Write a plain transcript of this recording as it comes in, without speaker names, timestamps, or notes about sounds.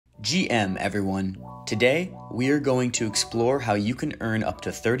GM everyone! Today, we are going to explore how you can earn up to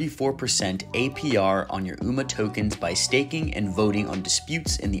 34% APR on your UMA tokens by staking and voting on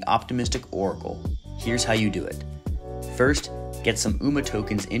disputes in the Optimistic Oracle. Here's how you do it. First, get some UMA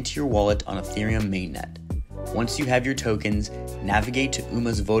tokens into your wallet on Ethereum mainnet. Once you have your tokens, navigate to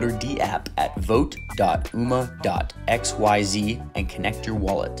UMA's voter DApp at vote.uma.xyz and connect your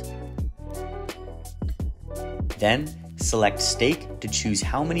wallet. Then, select Stake to choose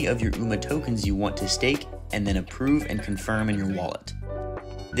how many of your UMA tokens you want to stake and then approve and confirm in your wallet.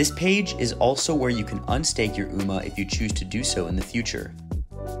 This page is also where you can unstake your UMA if you choose to do so in the future.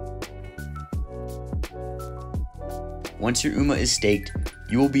 Once your UMA is staked,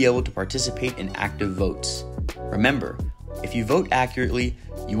 you will be able to participate in active votes. Remember, if you vote accurately,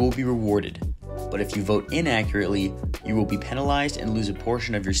 you will be rewarded, but if you vote inaccurately, you will be penalized and lose a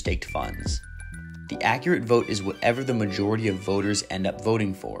portion of your staked funds. The accurate vote is whatever the majority of voters end up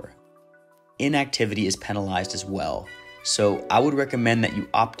voting for. Inactivity is penalized as well, so I would recommend that you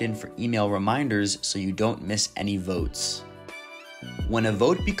opt in for email reminders so you don't miss any votes. When a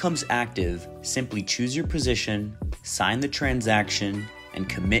vote becomes active, simply choose your position, sign the transaction, and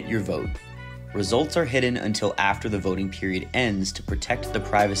commit your vote. Results are hidden until after the voting period ends to protect the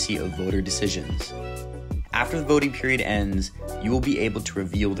privacy of voter decisions. After the voting period ends, you will be able to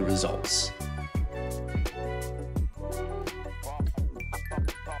reveal the results.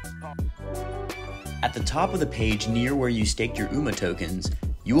 At the top of the page near where you staked your UMA tokens,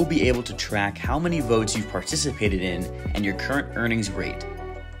 you will be able to track how many votes you've participated in and your current earnings rate.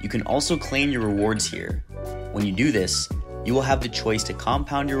 You can also claim your rewards here. When you do this, you will have the choice to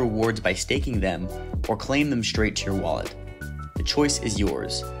compound your rewards by staking them or claim them straight to your wallet. The choice is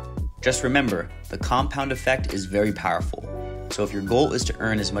yours. Just remember, the compound effect is very powerful, so if your goal is to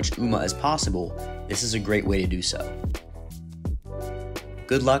earn as much UMA as possible, this is a great way to do so.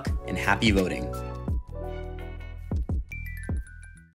 Good luck and happy voting!